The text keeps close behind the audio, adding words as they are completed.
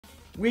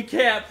We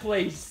can't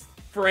play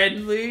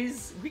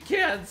friendlies. We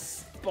can't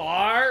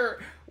spar.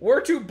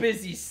 We're too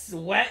busy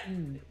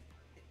sweating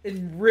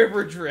in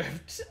River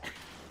Drift.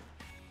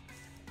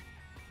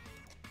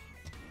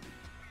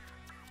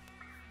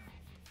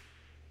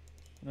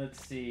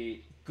 Let's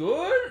see.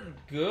 Good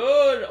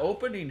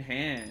opening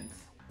hands.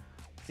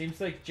 Seems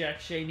like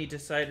Jackshainy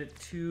decided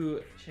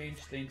to change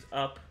things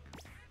up.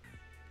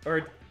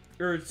 Or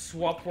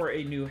swap for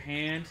a new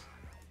hand.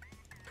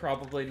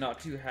 Probably not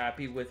too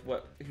happy with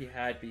what he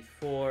had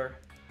before.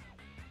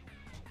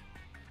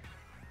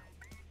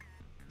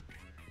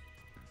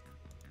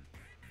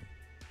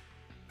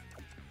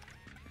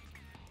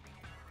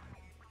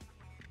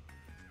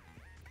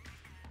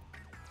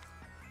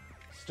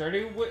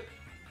 Starting with...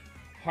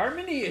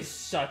 Harmony is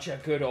such a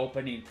good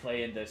opening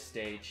play in this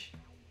stage.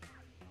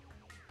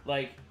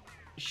 Like,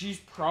 she's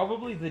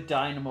probably the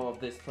dynamo of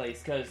this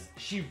place because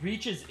she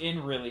reaches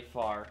in really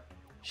far.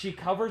 She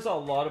covers a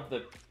lot of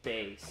the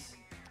base.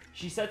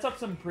 She sets up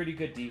some pretty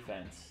good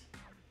defense.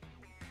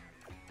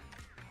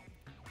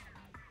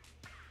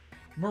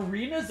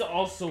 Marina's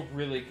also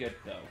really good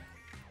though.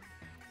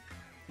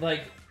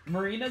 Like,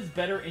 Marina's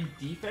better in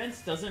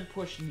defense, doesn't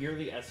push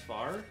nearly as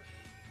far.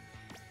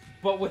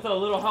 But with a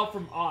little help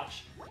from Och.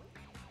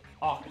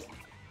 Oct.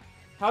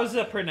 How's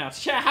that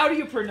pronounced? Chat, how do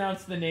you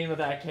pronounce the name of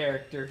that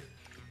character?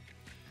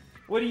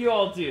 What do you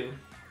all do?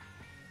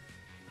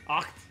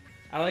 Oct.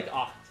 I like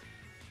Oct.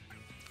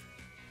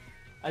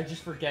 I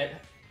just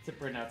forget to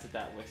pronounce it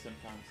that way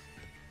sometimes.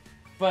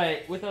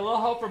 But with a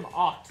little help from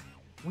Oct,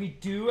 we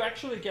do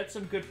actually get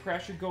some good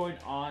pressure going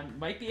on.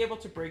 Might be able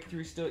to break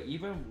through still,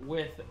 even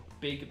with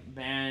big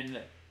man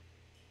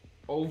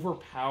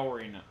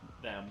overpowering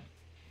them.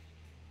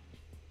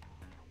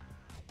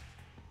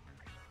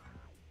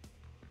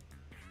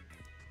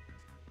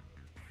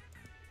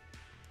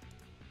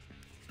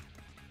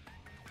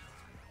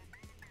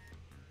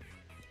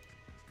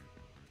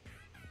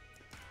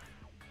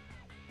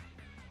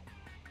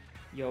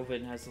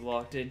 Ljovynn has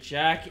locked in.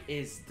 Jack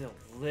is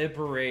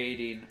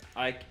deliberating.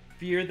 I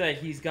fear that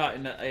he's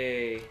gotten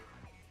a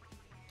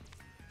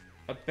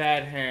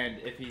bad hand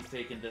if he's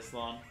taken this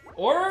long.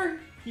 Or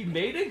he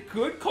made a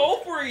good call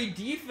for a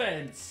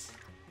defense.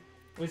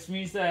 Which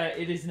means that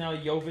it is now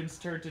Ljovynn's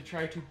turn to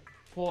try to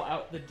pull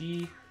out the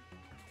D.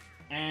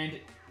 And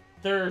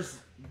there's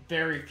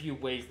very few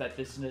ways that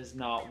this does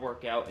not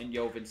work out in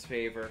Ljovynn's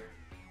favor.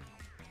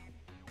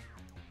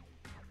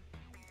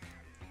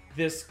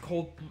 This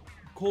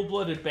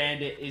Cold-Blooded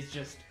Bandit is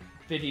just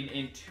fitting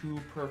in too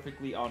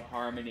perfectly on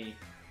Harmony.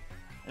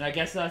 And I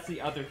guess that's the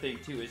other thing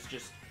too, is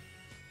just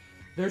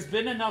there's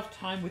been enough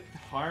time with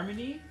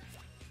Harmony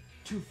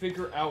to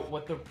figure out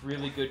what the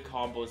really good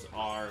combos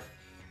are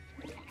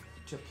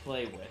to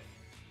play with.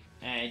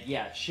 And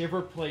yeah,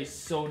 Shiver plays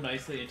so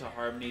nicely into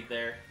Harmony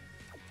there.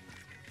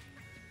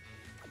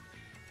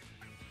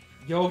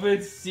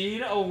 Ljovynn's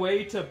seen a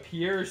way to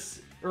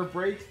pierce or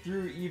break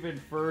through even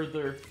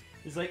further.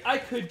 He's like, I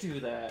could do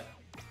that.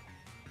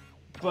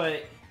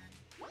 But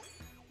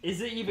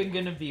is it even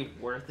going to be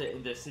worth it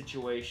in this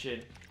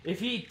situation? If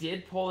he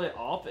did pull it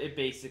off, it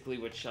basically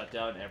would shut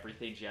down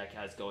everything Jack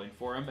has going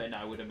for him, and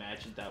I would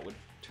imagine that would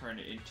turn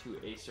it into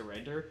a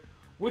surrender,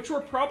 which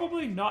we're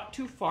probably not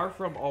too far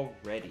from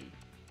already.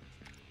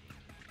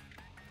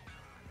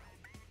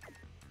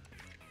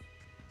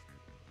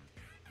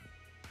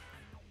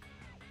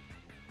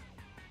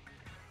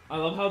 I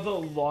love how the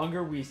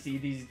longer we see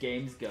these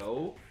games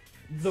go,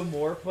 the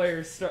more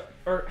players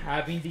start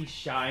having these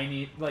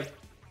shiny, like,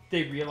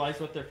 they realize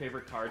what their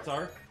favorite cards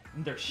are,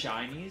 and they're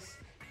shinies,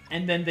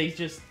 and then they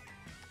just,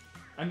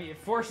 I mean, it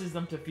forces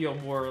them to feel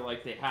more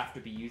like they have to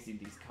be using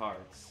these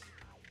cards.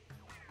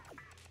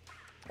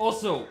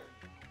 Also,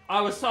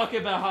 I was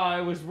talking about how I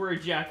was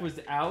worried Jack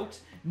was out.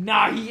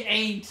 Nah, he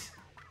ain't!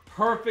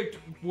 Perfect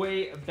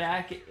way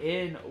back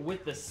in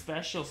with the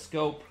special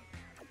scope.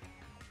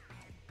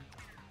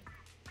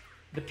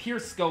 The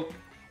Pierce scope.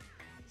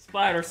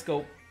 Splatter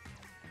scope.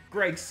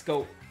 Greg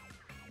scope.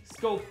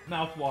 Scope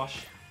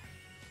mouthwash.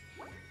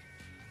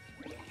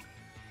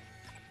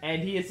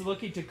 And he is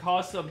looking to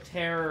cause some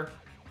terror.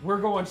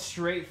 We're going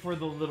straight for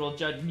the little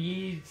Judd.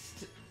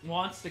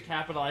 Wants to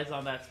capitalize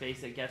on that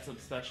space and get some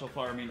special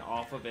farming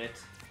off of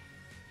it.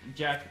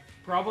 Jack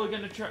probably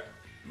going to try...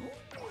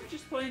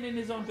 just playing in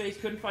his own base.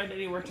 Couldn't find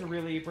anywhere to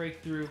really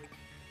break through.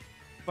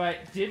 But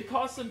did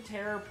cause some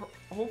terror.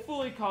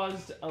 Hopefully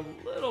caused a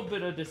little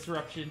bit of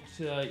disruption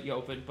to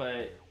Ljovynn,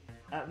 but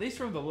at least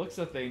from the looks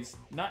of things,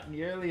 not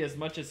nearly as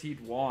much as he'd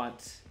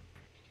want.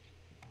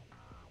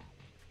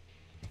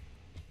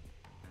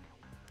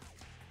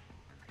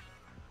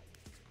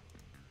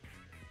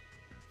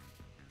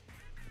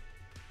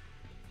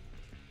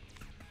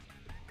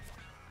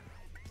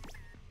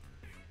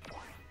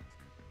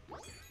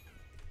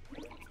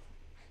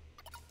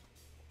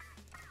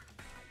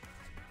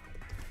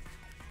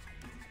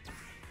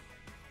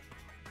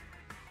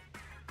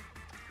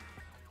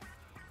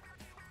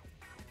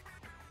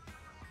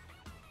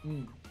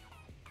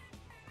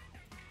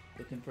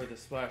 Looking for the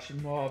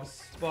splashing mob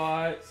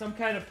spot. Some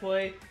kind of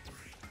play.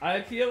 I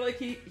feel like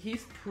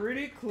he's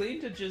pretty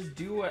clean to just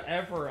do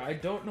whatever. I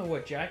don't know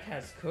what Jack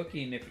has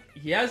cooking. If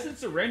he hasn't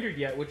surrendered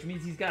yet, which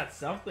means he's got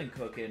something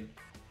cooking.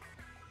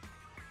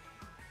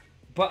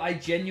 But I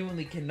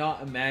genuinely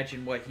cannot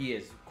imagine what he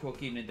is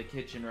cooking in the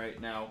kitchen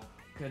right now,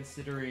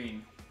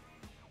 considering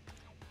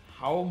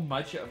how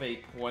much of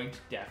a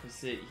point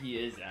deficit he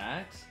is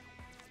at,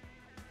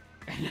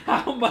 and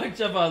how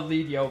much of a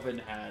lead Ljovynn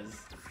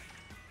has.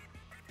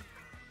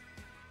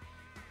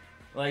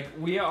 Like,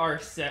 we are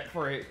set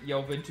for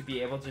Ljovynn to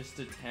be able just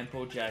to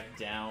tempo Jack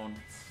down.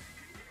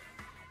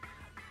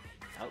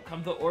 Out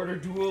come the order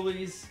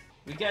dualies.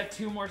 We got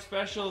 2 more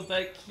specials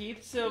that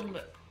keeps him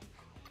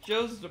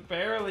just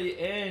barely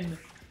in.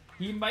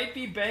 He might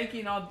be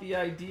banking on the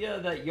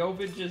idea that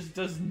Ljovynn just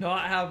does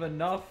not have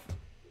enough,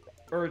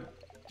 or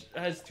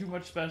has too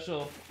much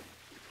special.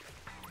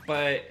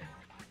 But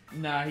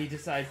nah, he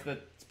decides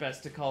that it's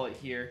best to call it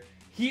here.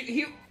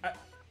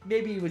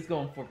 Maybe he was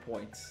going for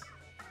points.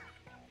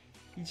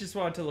 He just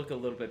wanted to look a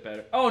little bit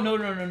better. Oh, no.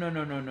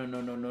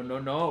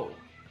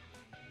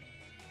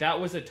 That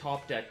was a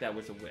top deck. That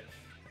was a whiff.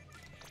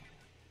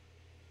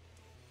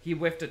 He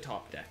whiffed a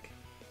top deck.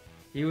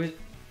 He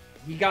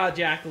got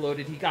Jack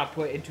loaded. He got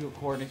put into a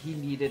corner. He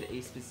needed a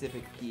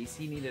specific piece.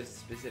 He needed a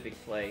specific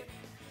play.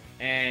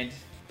 And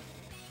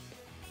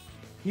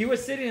he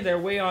was sitting there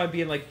way on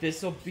being like,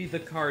 this will be the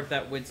card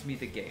that wins me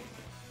the game.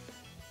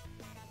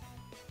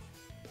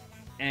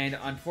 And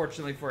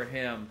unfortunately for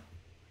him,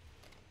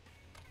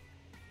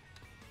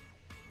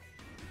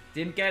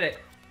 didn't get it.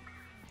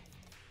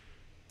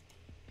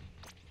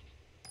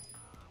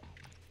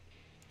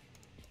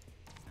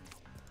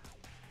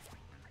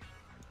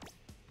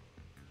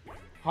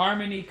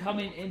 Harmony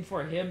coming in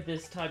for him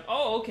this time.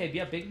 Oh, okay.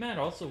 Yeah, Big Man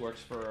also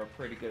works for a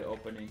pretty good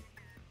opening.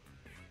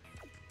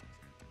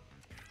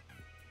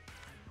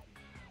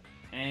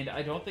 And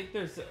I don't think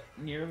there's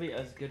nearly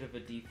as good of a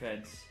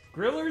defense.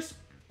 Griller's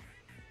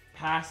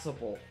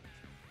passable.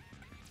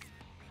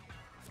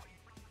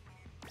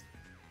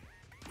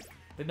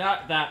 But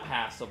not that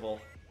passable.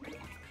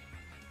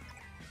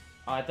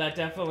 That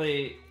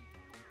definitely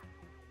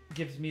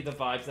gives me the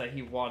vibes that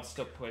he wants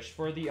to push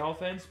for the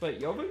offense, but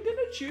Ljovynn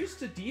gonna choose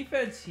to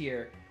defense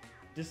here.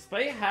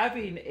 Despite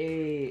having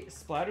a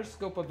splatter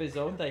scope of his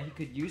own that he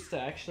could use to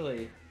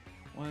actually...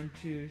 1,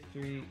 2,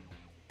 3...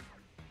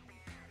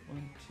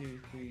 1, 2,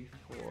 3,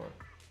 4...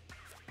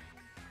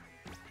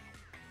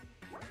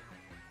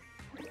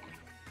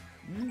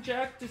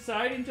 Jack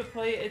deciding to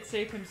play it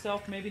safe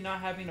himself, maybe not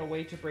having a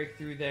way to break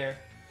through there.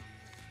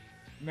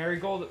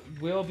 Marigold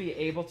will be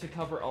able to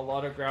cover a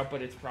lot of ground,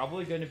 but it's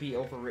probably going to be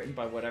overwritten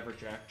by whatever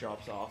Jack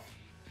drops off.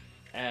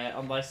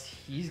 Unless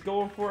he's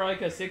going for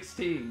like a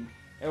 16,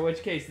 in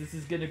which case this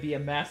is going to be a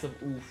massive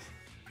oof.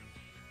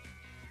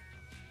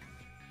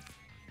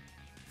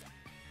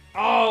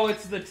 Oh,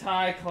 it's the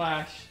tie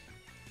clash.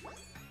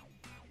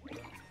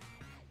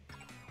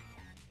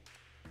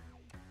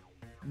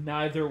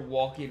 Neither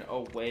walking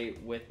away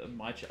with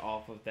much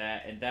off of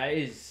that, and that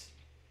is...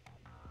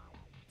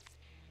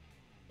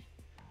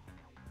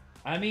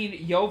 I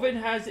mean, Ljovynn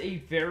has a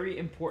very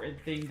important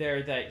thing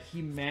there, that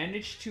he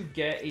managed to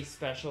get a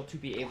special to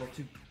be able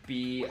to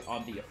be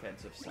on the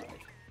offensive side.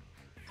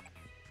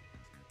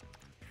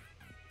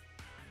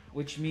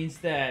 Which means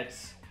that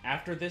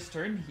after this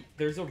turn,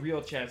 there's a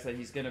real chance that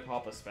he's going to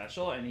pop a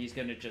special, and he's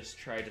going to just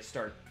try to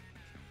start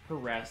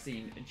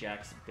harassing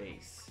Jack's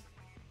base.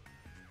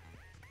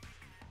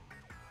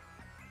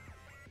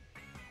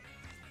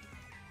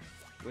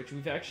 Which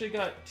we've actually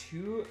got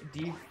 2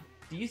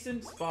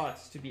 decent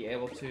spots to be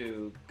able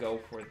to go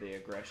for the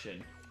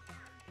aggression.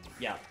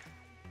 Yeah.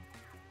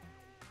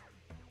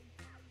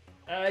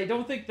 I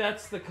don't think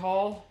that's the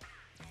call.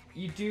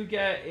 You do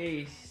get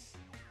a...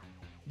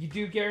 You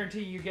do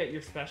guarantee you get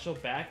your special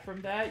back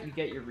from that. You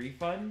get your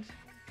refund.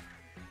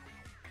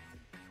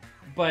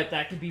 But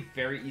that can be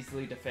very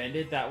easily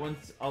defended. That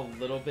one's a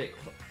little bit...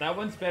 That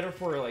one's better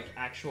for, like,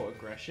 actual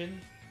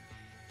aggression.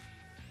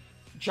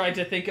 Trying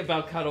to think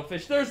about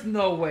Cuttlefish. There's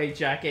no way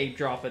Jack ain't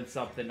dropping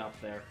something up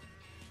there.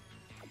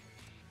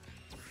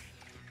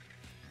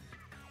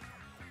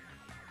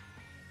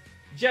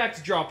 Jack's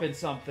dropping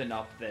something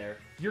up there.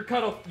 You're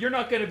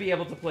not gonna be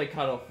able to play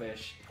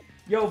Cuttlefish.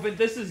 Yo, but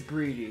this is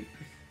greedy.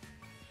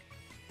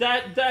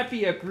 That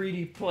be a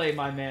greedy play,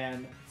 my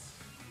man.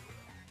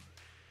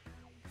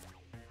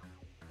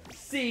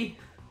 See?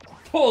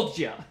 Told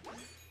ya.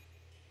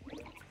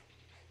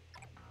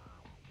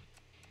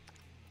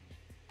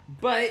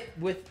 But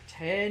with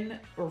 10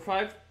 or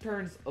 5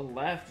 turns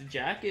left,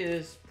 Jack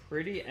is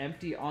pretty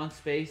empty on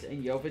space,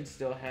 and Ljovynn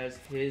still has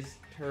his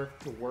turf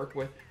to work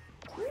with.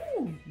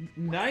 Ooh,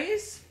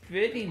 nice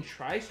fitting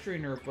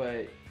tri-stringer,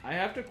 but I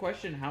have to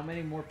question how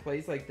many more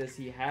plays like this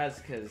he has,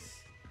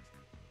 because...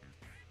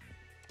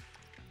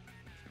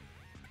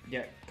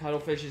 Yeah,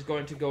 Cuttlefish is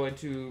going to go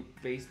into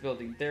base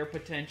building there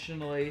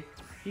potentially.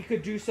 He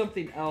could do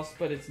something else,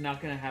 but it's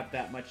not going to have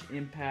that much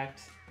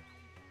impact.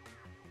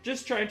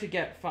 Just trying to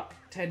get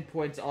 10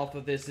 points off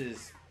of this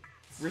is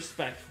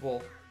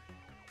respectful.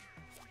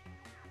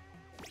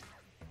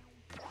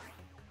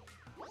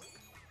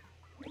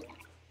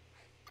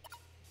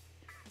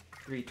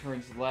 3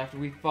 turns left.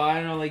 We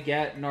finally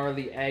get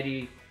Gnarly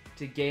Eddie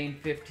to gain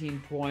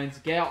 15 points.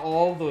 Get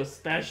all those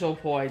special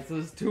points.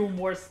 Those 2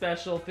 more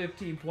special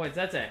 15 points.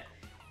 That's a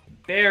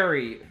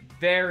very,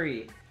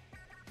 very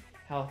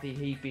healthy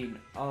heaping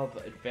of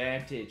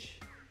advantage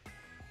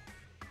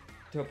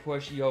to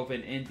push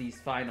Ljovynn in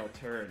these final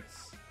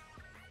turns.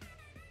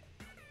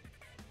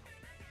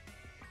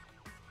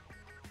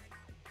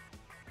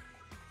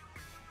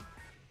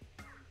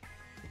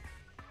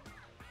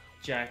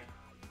 Jack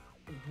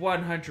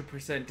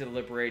 100%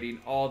 deliberating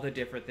all the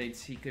different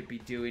things he could be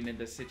doing in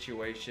this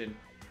situation.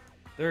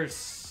 There's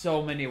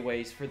so many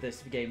ways for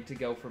this game to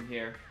go from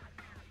here.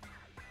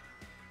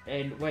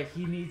 And what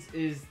he needs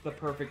is the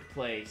perfect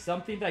play.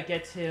 Something that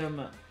gets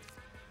him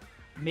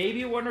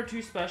maybe 1 or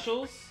 2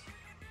 specials.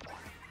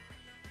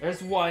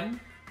 There's 1.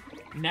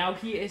 Now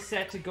he is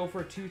set to go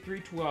for 2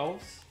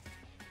 312s.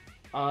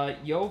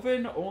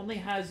 Ljovynn only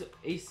has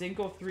a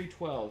single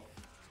 312.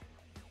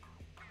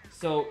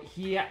 So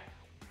he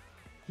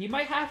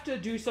might have to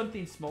do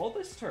something small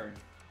this turn.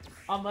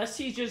 Unless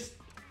he just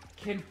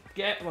can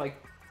get like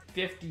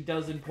 50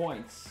 dozen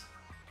points.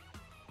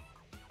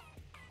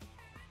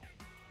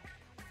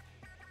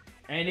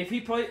 And if he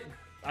play...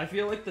 I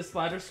feel like the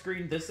splatter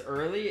screen this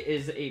early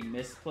is a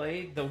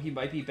misplay, though he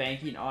might be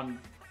banking on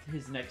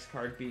his next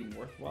card being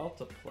worthwhile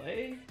to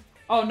play.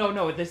 Oh,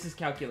 no, this is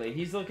calculated.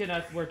 He's looking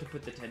at where to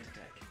put the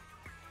Tentatek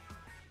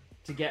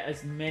to get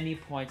as many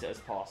points as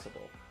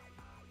possible.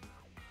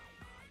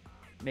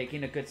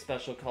 Making a good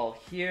special call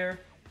here.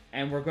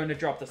 And we're going to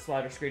drop the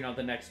slider screen on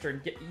the next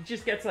turn. He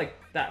just gets like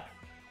that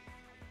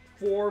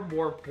 4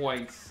 more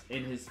points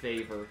in his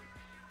favor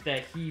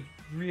that he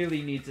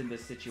really needs in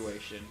this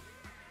situation.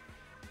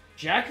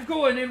 Jack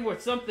going in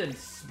with something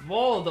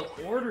small. The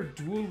Order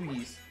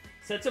Dualies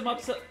sets him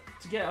up to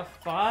get a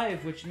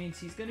 5, which means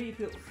he's going to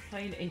be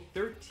playing a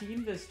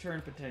 13 this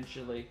turn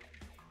potentially.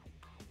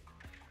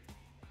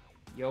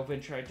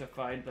 Ljovynn trying to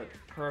find the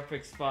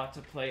perfect spot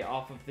to play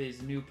off of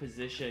his new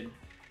position.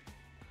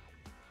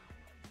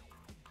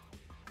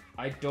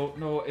 I don't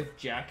know if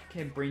Jack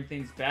can bring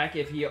things back.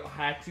 If he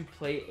had to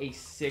play a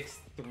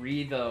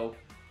 6-3 though,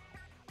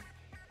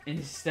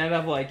 instead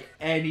of like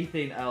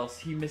anything else,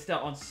 he missed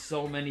out on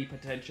so many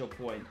potential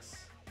points.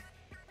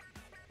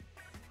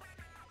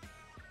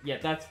 Yeah,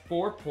 that's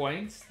 4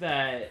 points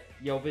that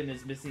Ljovynn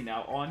is missing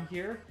out on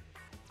here,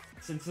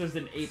 since there's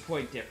an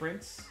 8-point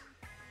difference.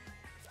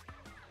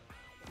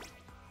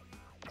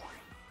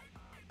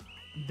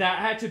 That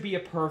had to be a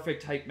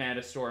perfect type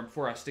Mana Storm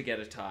for us to get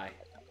a tie.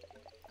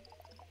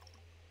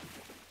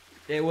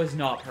 It was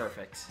not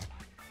perfect.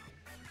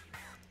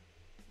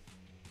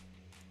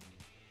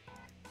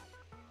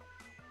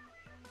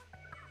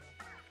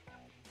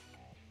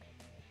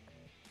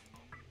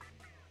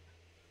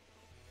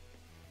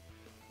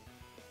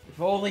 If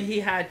only he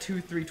had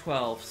 2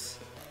 312s.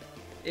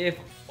 If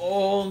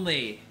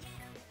only.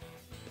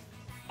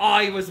 Oh,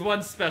 he was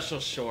 1 special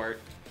short.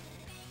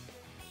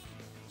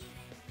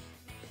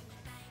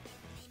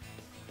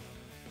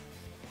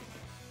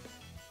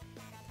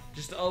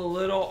 Just a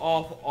little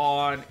off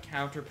on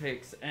counter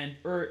picks and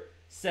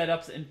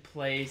setups and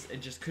plays,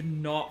 and just could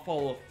not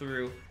follow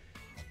through.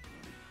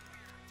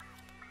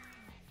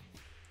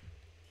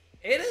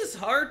 It is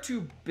hard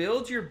to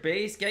build your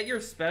base, get your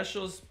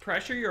specials,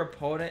 pressure your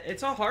opponent.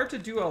 It's hard to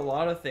do a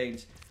lot of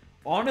things.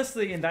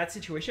 Honestly, in that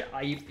situation,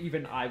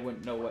 even I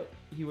wouldn't know what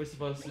he was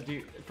supposed to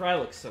do. Fry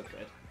looks so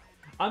good.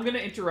 I'm going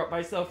to interrupt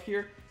myself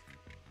here.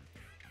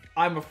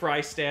 I'm a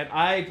Fry stan.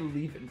 I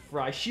believe in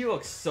Fry. She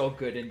looks so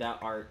good in that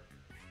art.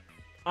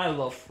 I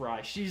love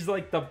Fry. She's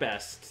like the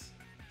best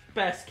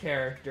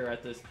character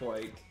at this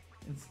point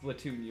in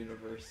Splatoon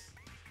universe.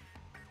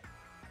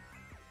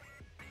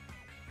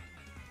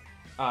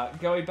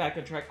 Going back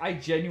on track, I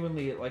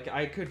genuinely, like,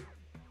 I could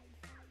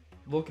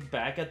look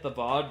back at the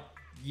VOD.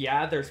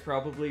 Yeah, there's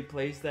probably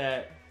plays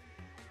that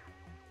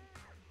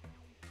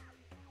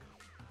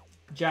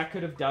Jack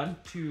could have done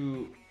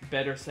to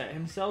better set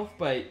himself,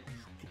 but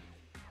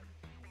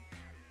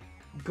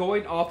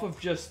going off of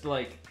just,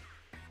 like,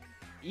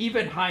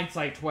 even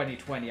hindsight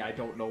 2020, I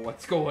don't know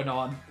what's going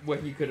on, what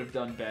he could have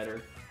done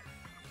better.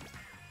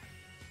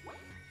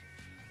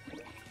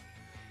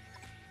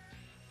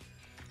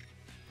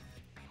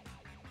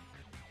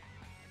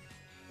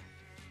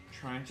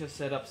 Trying to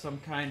set up some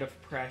kind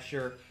of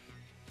pressure.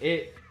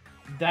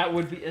 That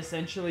would be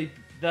essentially,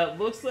 that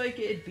looks like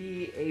it'd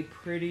be a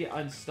pretty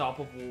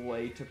unstoppable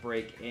way to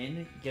break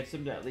in. Gives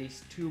him at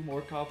least 2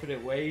 more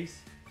confident ways.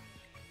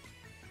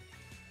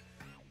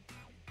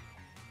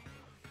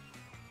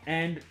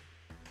 And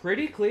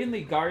pretty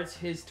cleanly guards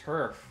his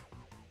turf.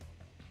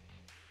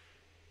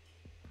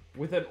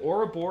 With an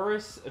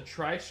Ouroboros, a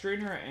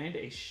Tri-Strainer, and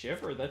a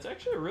Shiver. That's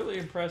actually really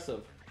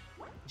impressive.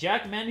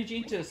 Jack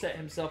managing to set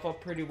himself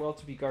up pretty well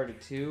to be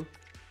guarded too.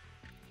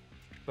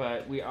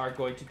 But we are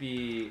going to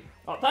be...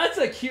 Oh, that's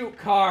a cute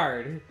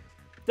card!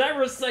 That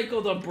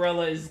recycled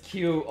umbrella is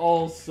cute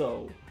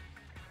also.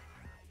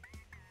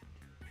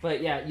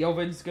 But yeah,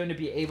 Ljovynn's going to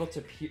be able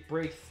to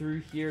break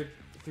through here,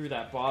 through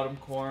that bottom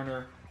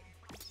corner.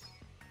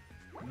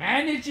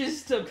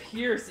 Manages to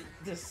pierce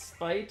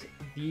despite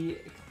the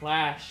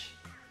clash.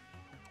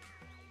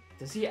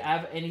 Does he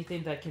have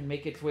anything that can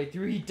make its way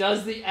through? He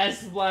does the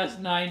S-Blast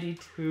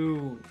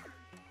 92.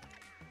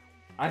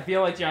 I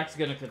feel like Jack's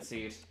gonna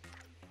concede.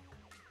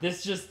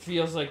 This just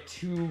feels like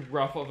too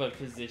rough of a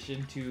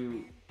position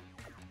to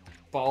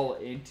fall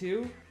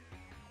into.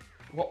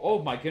 Well,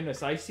 oh my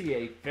goodness, I see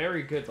a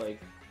very good,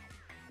 like,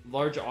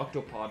 large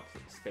octopod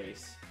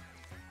space.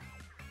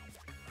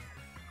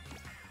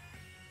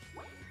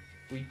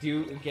 We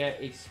do get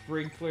a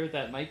sprinkler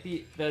that might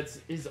be, that's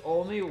his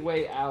only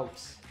way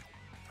out.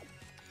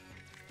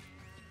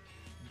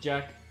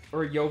 Jack,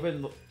 or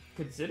Ljovynn,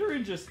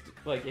 considering just,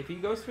 like, if he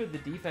goes for the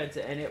defense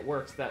and it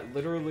works, that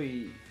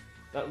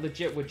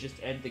legit would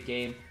just end the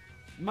game.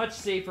 Much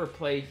safer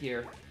play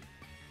here,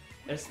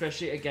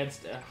 especially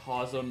against a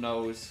Hazo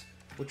Nose,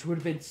 which would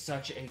have been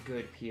such a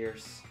good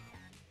Pierce.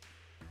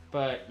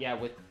 But, yeah,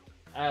 with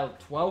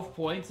 12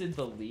 points in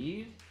the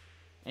lead,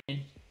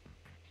 and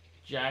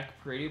Jack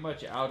pretty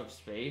much out of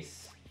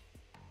space.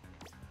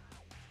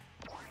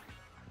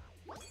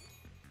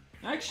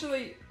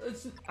 Actually,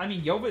 I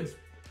mean, Ljovynn's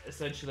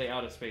essentially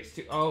out of space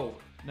too. Oh,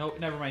 no,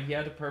 never mind. He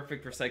had a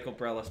perfect recycle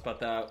Brelis, but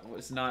that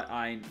was not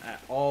Ein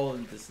at all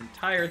in this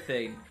entire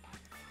thing.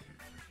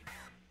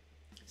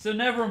 So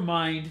never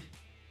mind.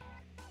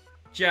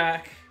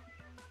 Jack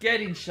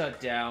getting shut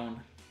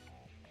down.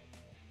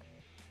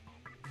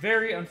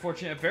 Very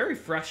unfortunate. Very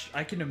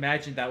I can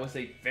imagine that was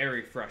a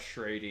very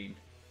frustrating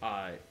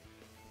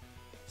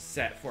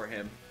set for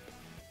him.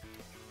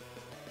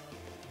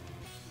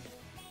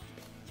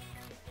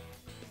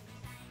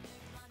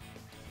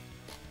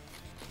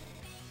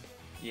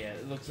 Yeah,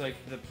 it looks like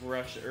the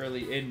brush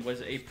early in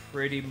was a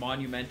pretty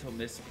monumental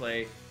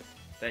misplay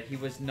that he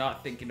was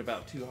not thinking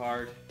about too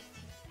hard.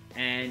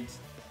 And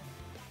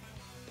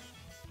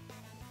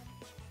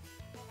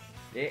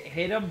it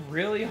hit him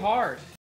really hard.